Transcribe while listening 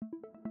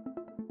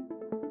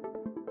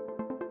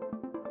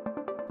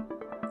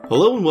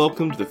Hello and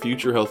welcome to the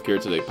Future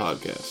Healthcare Today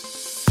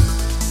podcast.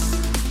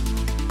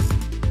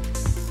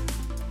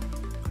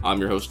 I'm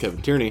your host,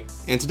 Kevin Tierney,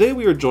 and today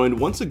we are joined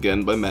once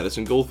again by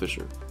Madison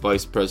Goldfisher,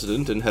 Vice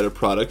President and Head of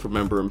Product for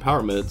Member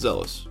Empowerment at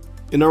Zelis.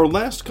 In our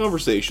last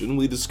conversation,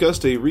 we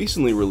discussed a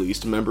recently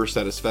released member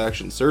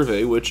satisfaction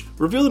survey which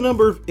revealed a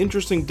number of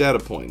interesting data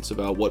points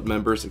about what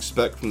members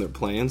expect from their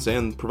plans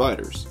and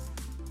providers.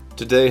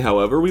 Today,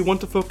 however, we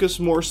want to focus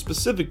more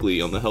specifically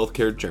on the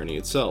healthcare journey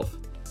itself.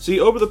 See,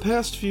 over the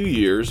past few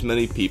years,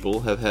 many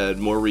people have had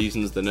more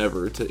reasons than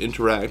ever to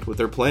interact with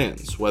their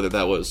plans, whether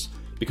that was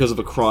because of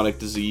a chronic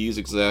disease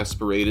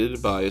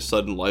exacerbated by a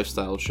sudden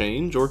lifestyle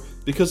change, or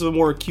because of a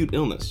more acute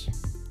illness.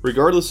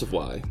 Regardless of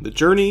why, the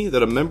journey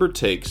that a member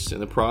takes in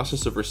the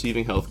process of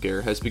receiving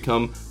healthcare has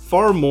become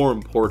far more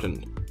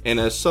important, and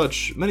as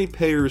such, many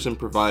payers and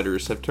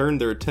providers have turned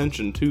their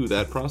attention to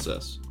that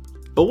process.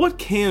 But what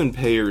can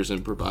payers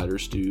and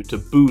providers do to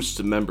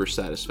boost member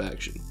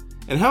satisfaction?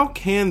 And how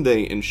can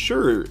they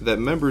ensure that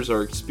members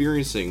are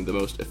experiencing the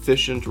most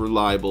efficient,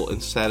 reliable,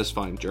 and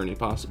satisfying journey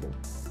possible?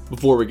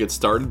 Before we get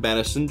started,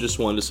 Madison, just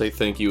wanted to say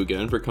thank you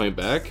again for coming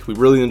back. We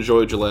really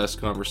enjoyed your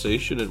last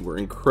conversation, and we're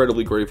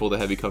incredibly grateful to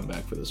have you come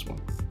back for this one.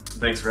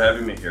 Thanks for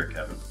having me here,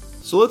 Kevin.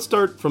 So let's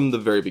start from the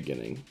very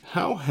beginning.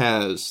 How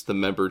has the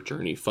member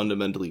journey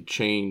fundamentally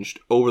changed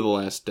over the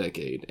last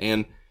decade?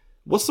 And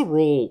what's the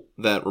role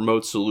that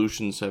remote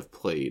solutions have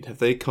played? Have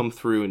they come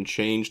through and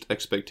changed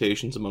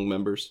expectations among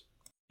members?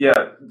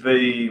 Yeah,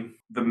 the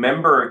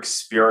member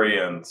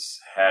experience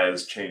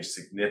has changed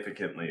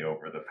significantly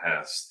over the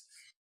past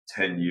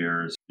 10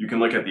 years. You can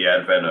look at the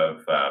advent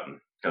of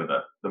kind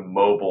of the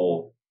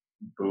mobile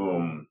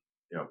boom,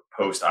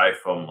 post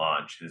iPhone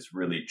launch has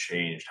really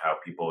changed how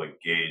people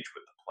engage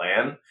with the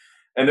plan.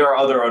 And there are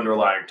other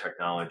underlying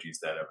technologies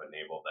that have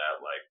enabled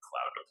that, like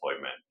cloud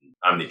deployment,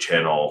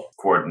 omni-channel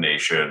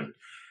coordination.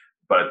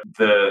 But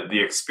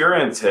the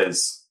experience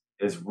has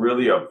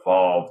really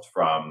evolved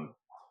from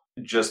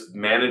just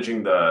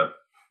managing the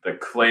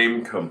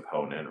claim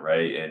component,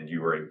 right? And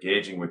you were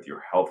engaging with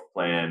your health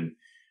plan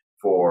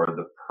for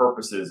the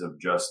purposes of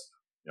just,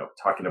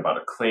 talking about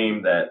a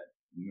claim that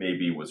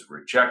maybe was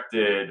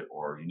rejected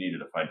or you needed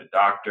to find a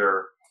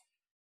doctor,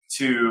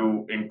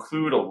 to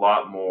include a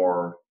lot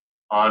more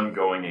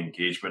ongoing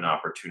engagement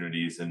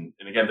opportunities. And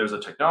again, there's a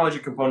technology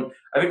component.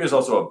 I think there's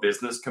also a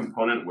business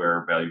component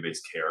where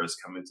value-based care has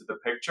come into the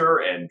picture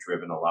and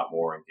driven a lot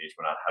more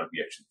engagement on how do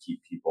we actually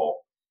keep people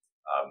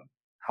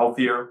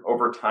healthier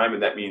over time.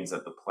 And that means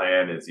that the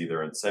plan is either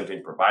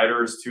incenting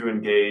providers to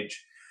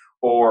engage,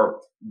 or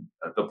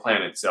the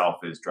plan itself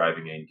is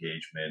driving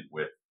engagement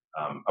with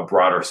a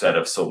broader set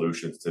of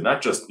solutions to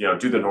not just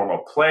do the normal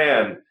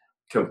plan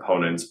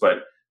components,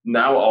 but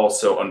now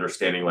also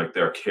understanding like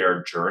their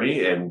care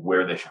journey and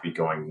where they should be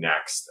going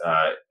next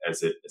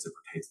as it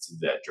pertains to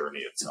that journey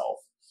itself.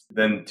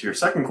 Then to your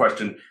second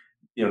question,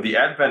 the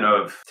advent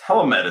of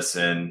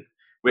telemedicine,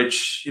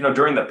 which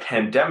during the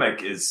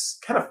pandemic is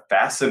kind of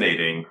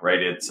fascinating, right?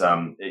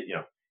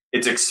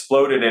 It's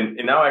exploded, and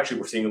now actually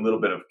we're seeing a little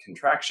bit of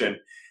contraction.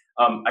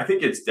 I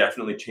think it's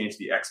definitely changed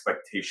the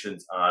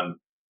expectations on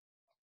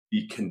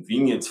the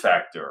convenience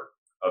factor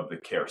of the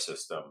care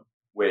system,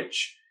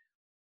 which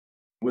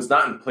was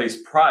not in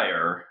place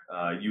prior.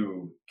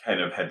 You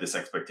kind of had this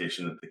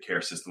expectation that the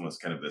care system was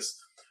kind of this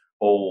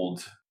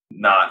old,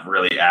 not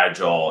really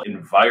agile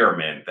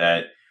environment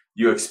that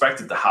you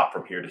expected to hop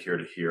from here to here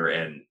to here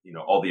and,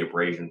 all the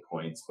abrasion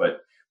points. But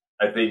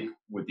I think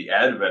with the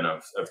advent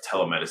of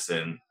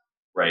telemedicine,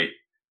 right,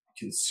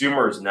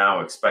 consumers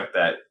now expect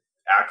that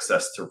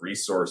access to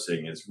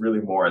resourcing is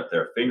really more at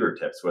their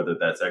fingertips, whether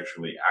that's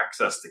actually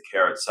access to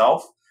care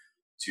itself,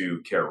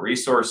 to care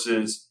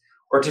resources,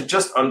 or to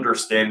just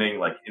understanding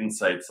like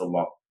insights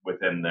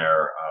within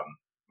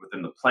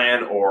within the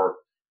plan or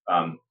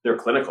their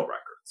clinical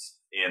records.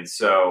 And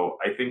so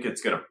I think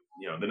it's going to,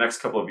 the next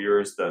couple of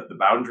years, the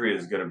boundary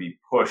is going to be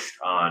pushed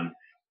on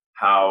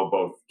how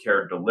both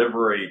care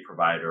delivery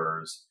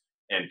providers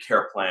and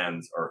care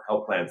plans or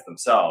health plans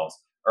themselves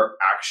are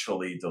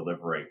actually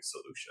delivering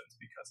solutions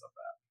because of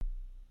that.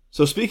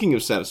 So speaking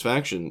of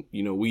satisfaction,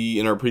 we,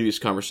 in our previous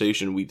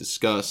conversation, we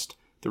discussed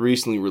the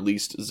recently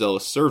released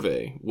Zelis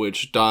survey,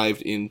 which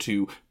dived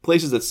into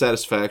places that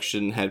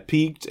satisfaction had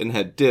peaked and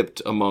had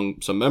dipped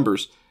among some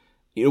members.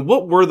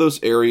 What were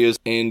those areas,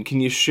 and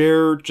can you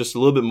share just a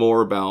little bit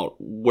more about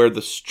where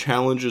the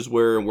challenges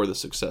were and where the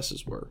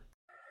successes were?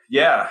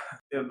 Yeah,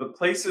 the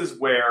places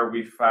where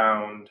we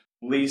found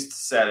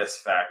least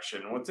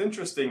satisfaction. What's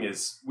interesting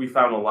is we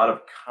found a lot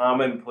of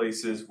common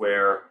places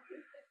where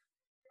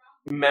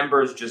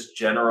members just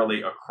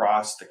generally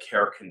across the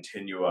care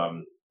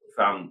continuum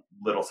found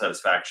little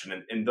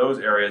satisfaction. And those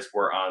areas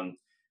were on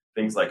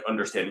things like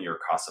understanding your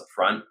costs up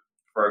front,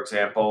 for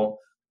example.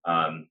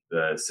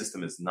 The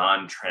system is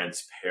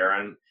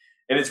non-transparent.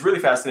 And it's really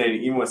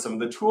fascinating, even with some of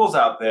the tools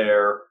out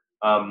there,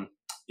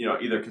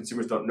 either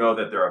consumers don't know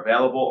that they're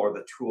available or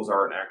the tools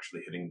aren't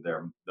actually hitting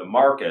the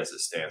mark as it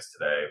stands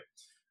today.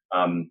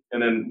 And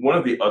then one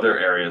of the other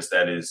areas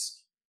that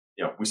is,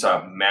 we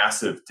saw a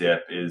massive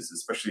dip is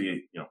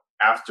especially,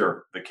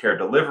 after the care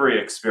delivery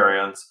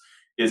experience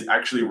is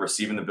actually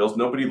receiving the bills.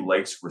 Nobody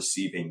likes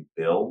receiving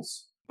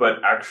bills,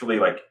 but actually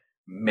like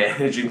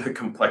managing the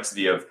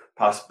complexity of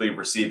possibly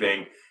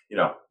receiving,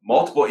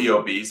 multiple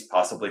EOBs,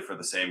 possibly for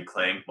the same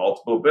claim,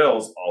 multiple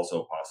bills,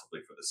 also possibly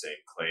for the same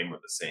claim or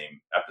the same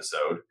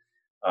episode,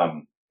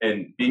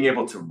 and being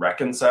able to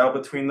reconcile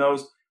between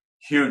those,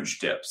 huge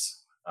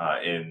dips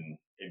in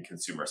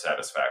consumer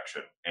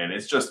satisfaction. And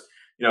it's just,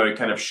 it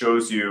kind of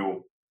shows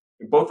you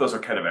both those are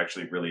kind of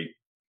actually really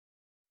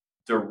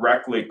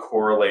directly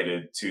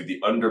correlated to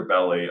the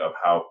underbelly of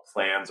how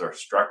plans are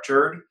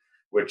structured,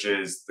 which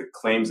is the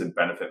claims and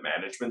benefit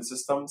management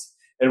systems.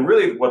 And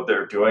really what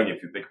they're doing,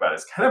 if you think about it,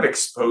 is kind of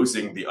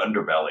exposing the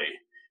underbelly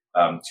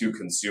to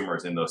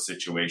consumers in those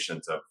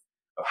situations of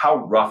how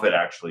rough it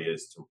actually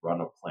is to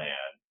run a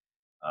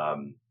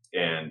plan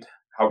and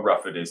how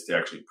rough it is to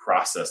actually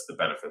process the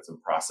benefits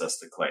and process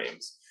the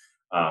claims.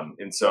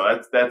 And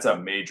so that's a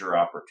major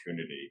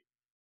opportunity.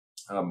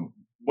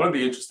 One of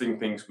the interesting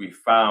things we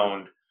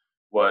found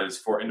was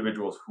for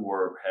individuals who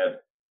had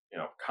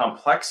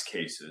complex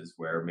cases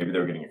where maybe they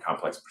were getting a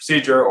complex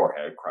procedure or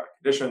had chronic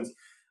conditions.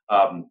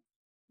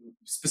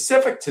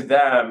 Specific to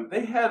them,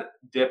 they had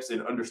dips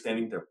in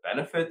understanding their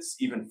benefits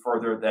even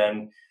further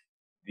than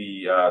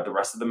the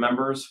rest of the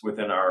members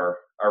within our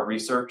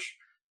research.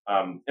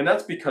 And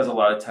that's because a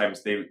lot of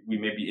times we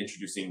may be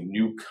introducing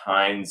new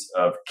kinds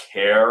of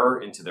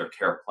care into their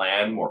care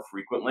plan more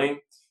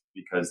frequently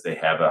because they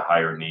have a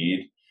higher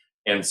need.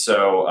 And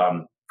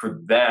so for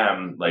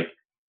them, like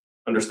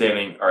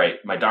understanding, all right,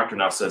 my doctor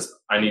now says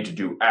I need to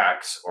do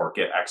X or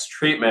get X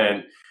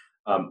treatment.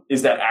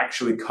 Is that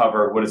actually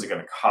covered? What is it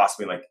going to cost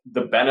me? Like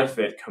the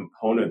benefit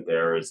component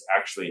there is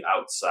actually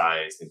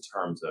outsized in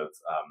terms of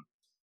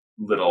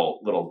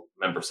little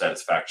member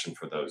satisfaction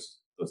for those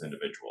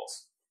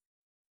individuals.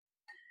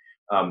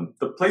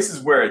 The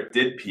places where it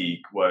did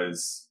peak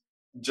was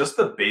just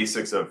the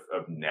basics of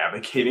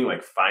navigating,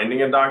 like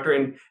finding a doctor.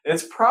 And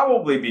it's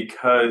probably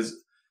because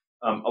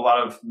a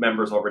lot of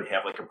members already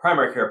have like a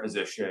primary care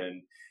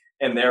physician,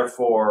 and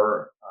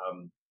therefore,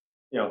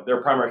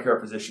 their primary care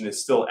physician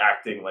is still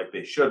acting like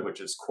they should, which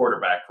is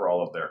quarterback for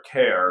all of their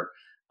care.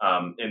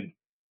 And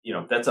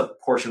that's a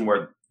portion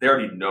where they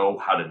already know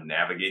how to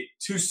navigate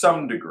to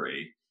some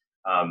degree.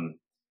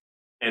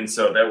 And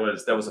so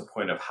that was a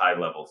point of high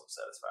levels of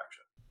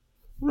satisfaction.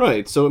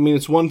 Right. So, I mean,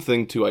 it's one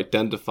thing to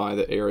identify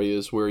the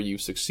areas where you've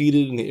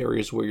succeeded and the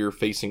areas where you're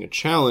facing a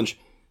challenge,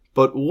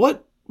 but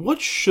what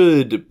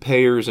should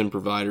payers and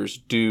providers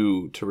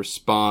do to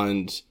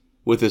respond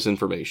with this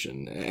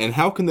information? And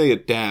how can they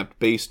adapt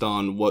based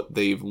on what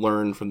they've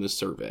learned from this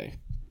survey?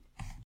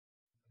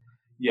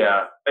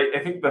 Yeah, I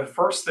think the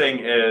first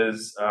thing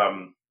is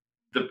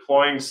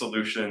deploying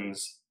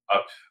solutions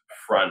up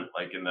front,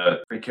 like in the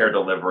pre-care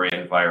delivery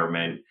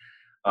environment,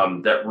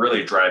 that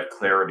really drive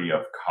clarity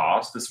of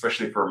cost,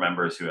 especially for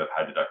members who have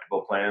high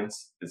deductible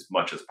plans, as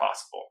much as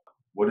possible.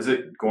 What is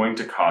it going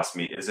to cost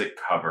me? Is it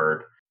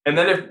covered? And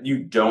then if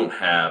you don't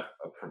have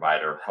a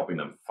provider, helping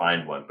them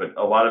find one. But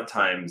a lot of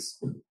times,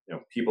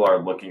 people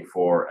are looking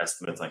for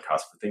estimates on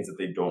cost for things that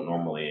they don't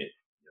normally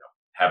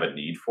have a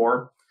need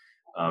for.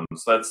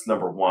 So that's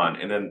number one.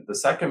 And then the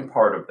second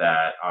part of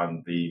that,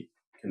 on the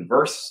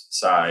converse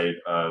side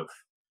of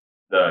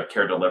the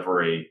care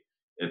delivery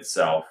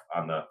itself,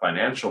 on the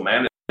financial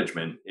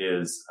management,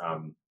 is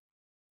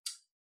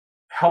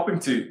helping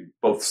to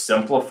both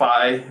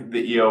simplify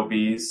the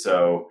EOBs,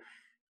 so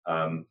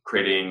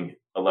creating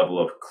a level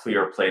of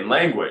clear, plain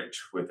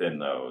language within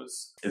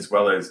those, as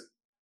well as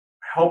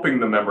helping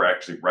the member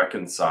actually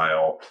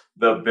reconcile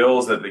the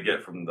bills that they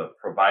get from the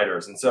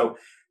providers. And so,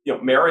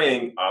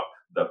 marrying up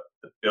the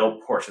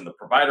bill portion, the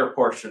provider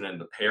portion, and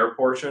the payer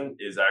portion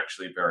is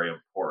actually very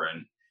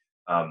important.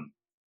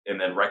 And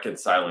then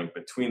reconciling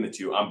between the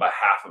two on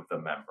behalf of the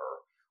member,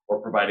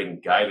 or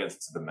providing guidance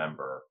to the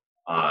member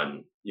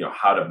on,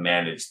 how to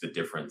manage the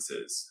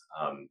differences.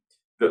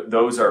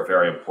 Those are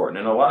very important.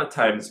 And a lot of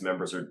times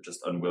members are just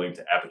unwilling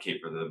to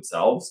advocate for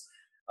themselves.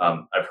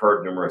 I've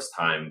heard numerous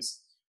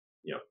times,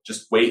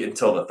 just wait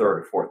until the third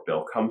or fourth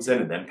bill comes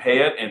in and then pay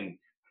it. And,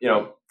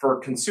 for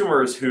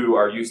consumers who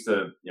are used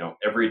to,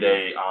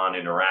 everyday on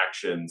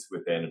interactions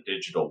within a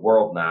digital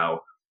world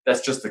now,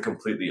 that's just a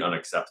completely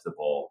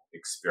unacceptable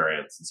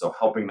experience. And so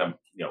helping them,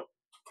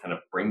 kind of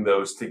bring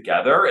those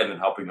together and then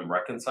helping them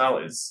reconcile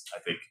is, I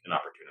think, an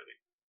opportunity.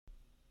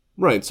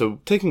 Right, so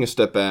taking a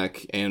step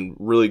back and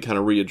really kind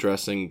of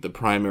readdressing the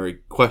primary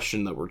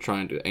question that we're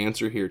trying to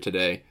answer here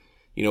today,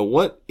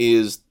 what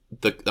is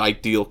the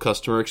ideal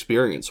customer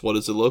experience? What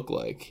does it look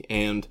like?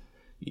 And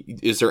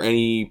is there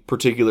any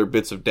particular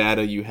bits of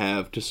data you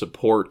have to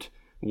support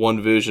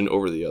one vision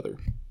over the other?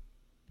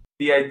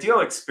 The ideal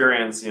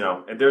experience,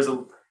 there's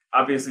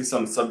obviously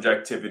some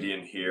subjectivity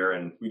in here,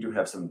 and we do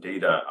have some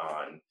data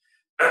on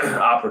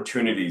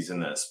opportunities in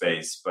that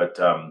space, but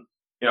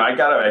I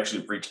got to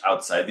actually reach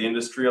outside the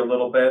industry a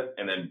little bit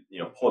and then,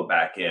 pull it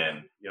back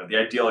in. The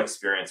ideal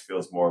experience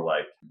feels more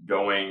like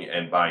going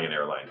and buying an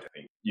airline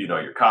ticket. You know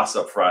your costs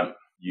up front.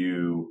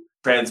 You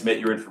transmit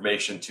your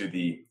information to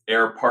the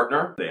air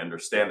partner. They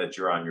understand that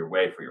you're on your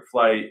way for your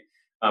flight.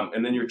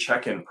 And then your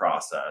check-in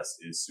process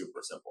is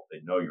super simple. They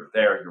know you're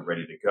there, you're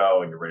ready to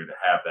go, and you're ready to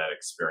have that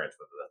experience,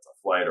 whether that's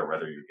a flight or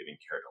whether you're getting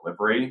care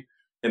delivery.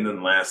 And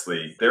then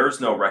lastly, there's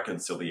no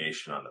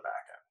reconciliation on the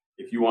back end.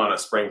 If you want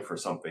to spring for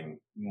something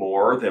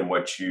more than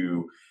what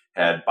you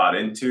had bought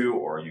into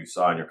or you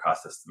saw in your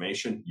cost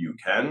estimation, you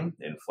can.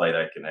 In flight,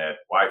 I can add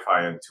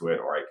Wi-Fi into it,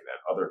 or I can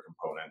add other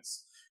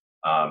components.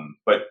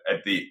 But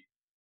at the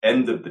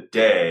end of the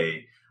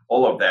day,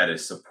 all of that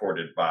is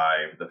supported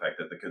by the fact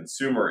that the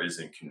consumer is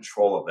in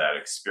control of that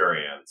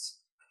experience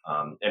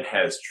and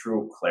has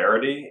true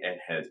clarity and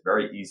has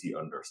very easy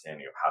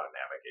understanding of how to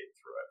navigate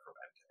through it from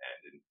end to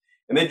end.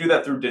 And they do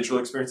that through digital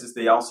experiences.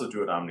 They also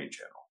do it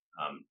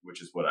omni-channel,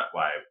 which is why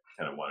I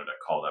kind of wanted to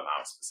call them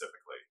out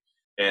specifically.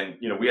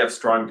 And we have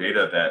strong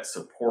data that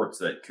supports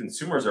that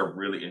consumers are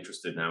really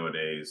interested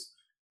nowadays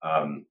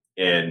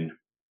in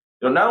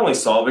not only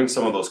solving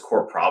some of those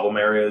core problem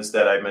areas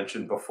that I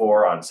mentioned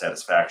before on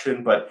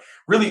satisfaction, but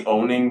really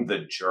owning the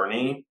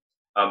journey,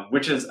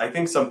 which is, I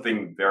think,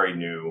 something very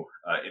new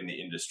in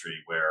the industry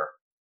where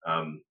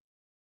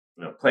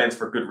plans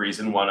for good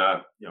reason want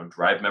to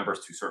drive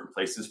members to certain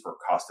places for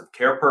cost of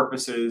care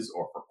purposes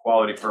or for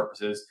quality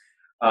purposes.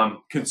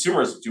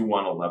 Consumers do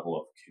want a level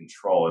of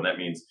control, and that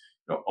means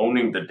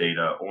owning the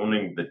data,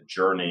 owning the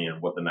journey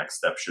and what the next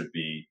step should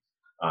be,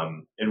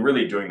 and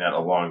really doing that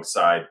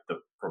alongside the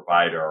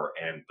provider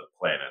and the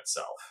plan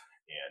itself.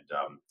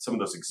 And some of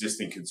those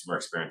existing consumer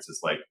experiences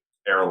like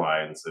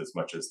airlines, as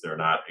much as they're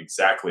not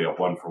exactly a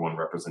one-for-one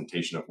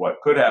representation of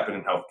what could happen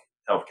in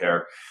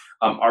healthcare,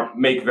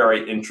 make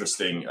very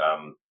interesting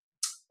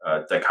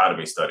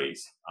dichotomy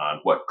studies on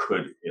what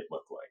could it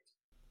look like.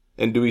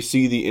 And do we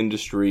see the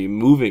industry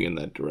moving in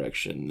that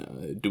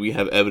direction? Do we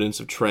have evidence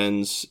of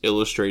trends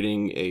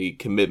illustrating a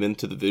commitment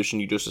to the vision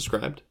you just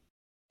described?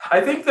 I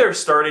think they're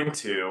starting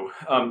to.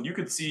 You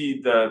could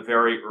see the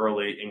very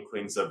early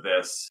inklings of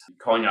this.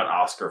 Calling out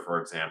Oscar, for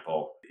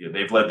example,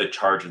 they've led the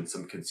charge in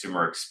some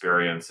consumer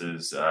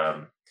experiences,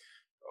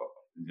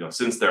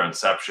 since their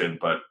inception.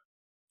 But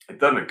they've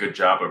done a good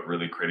job of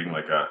really creating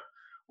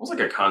almost like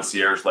a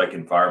concierge-like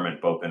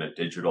environment, both in a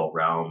digital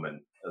realm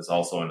and as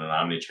also in an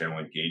omni-channel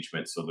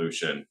engagement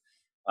solution.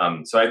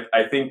 So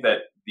I think that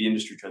the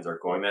industry trends are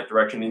going that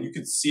direction, and you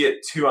could see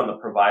it too on the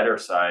provider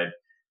side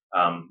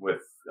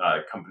with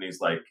companies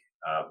like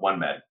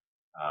OneMed,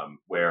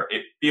 where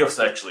it feels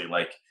actually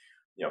like,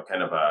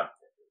 kind of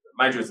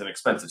mind you, it's an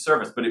expensive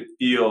service, but it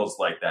feels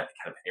like that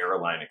kind of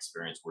airline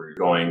experience where you're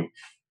going,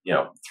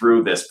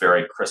 through this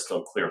very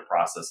crystal clear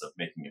process of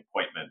making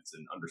appointments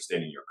and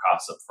understanding your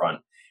costs up front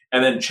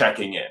and then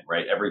checking in,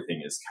 right?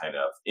 Everything is kind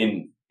of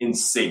in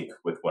sync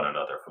with one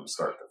another from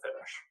start to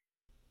finish.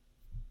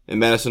 And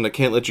Madison, I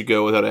can't let you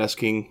go without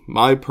asking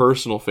my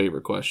personal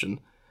favorite question.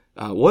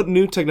 What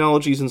new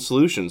technologies and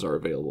solutions are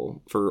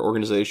available for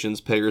organizations,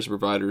 payers, and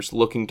providers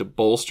looking to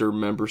bolster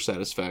member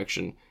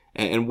satisfaction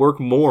and work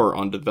more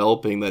on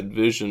developing that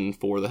vision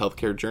for the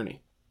healthcare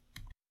journey?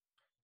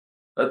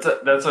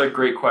 That's a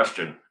great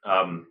question.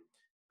 A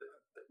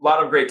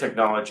lot of great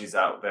technologies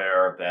out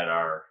there that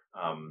are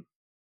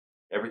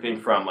everything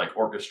from like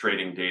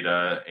orchestrating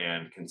data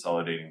and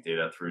consolidating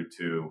data through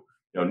to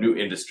new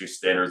industry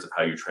standards of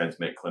how you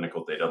transmit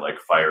clinical data, like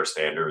FHIR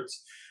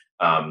standards.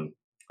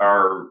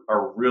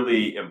 Are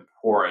really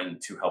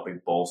important to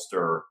helping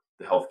bolster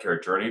the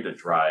healthcare journey to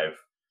drive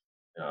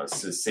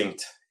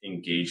succinct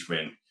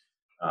engagement.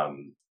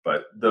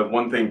 But the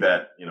one thing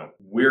that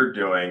we're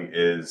doing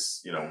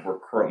is we're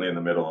currently in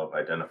the middle of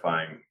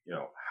identifying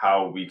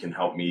how we can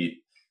help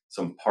meet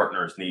some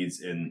partners'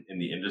 needs in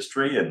the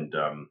industry, and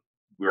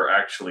we're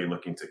actually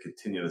looking to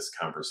continue this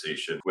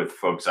conversation with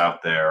folks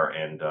out there.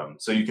 And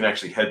so you can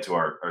actually head to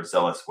our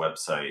Zealous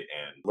website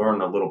and learn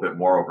a little bit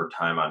more over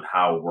time on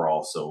how we're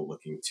also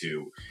looking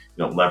to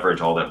leverage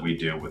all that we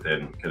do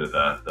within kind of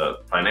the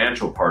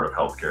financial part of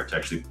healthcare to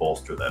actually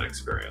bolster that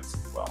experience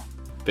as well.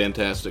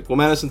 Fantastic. Well,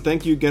 Madison,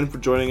 thank you again for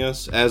joining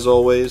us. As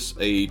always,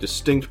 a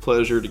distinct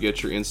pleasure to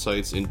get your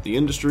insights into the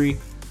industry,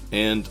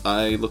 and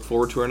I look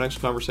forward to our next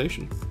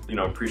conversation.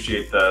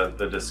 Appreciate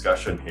the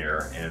discussion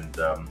here, and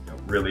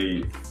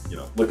really,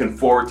 looking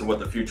forward to what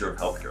the future of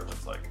healthcare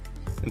looks like.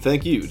 And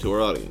thank you to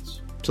our audience.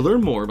 To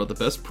learn more about the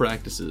best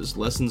practices,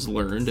 lessons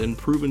learned, and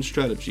proven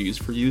strategies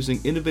for using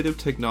innovative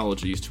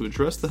technologies to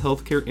address the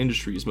healthcare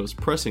industry's most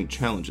pressing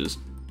challenges,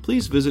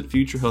 please visit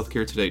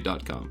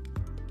futurehealthcaretoday.com.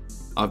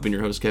 I've been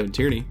your host, Kevin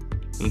Tierney,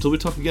 and until we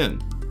talk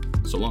again,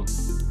 so long.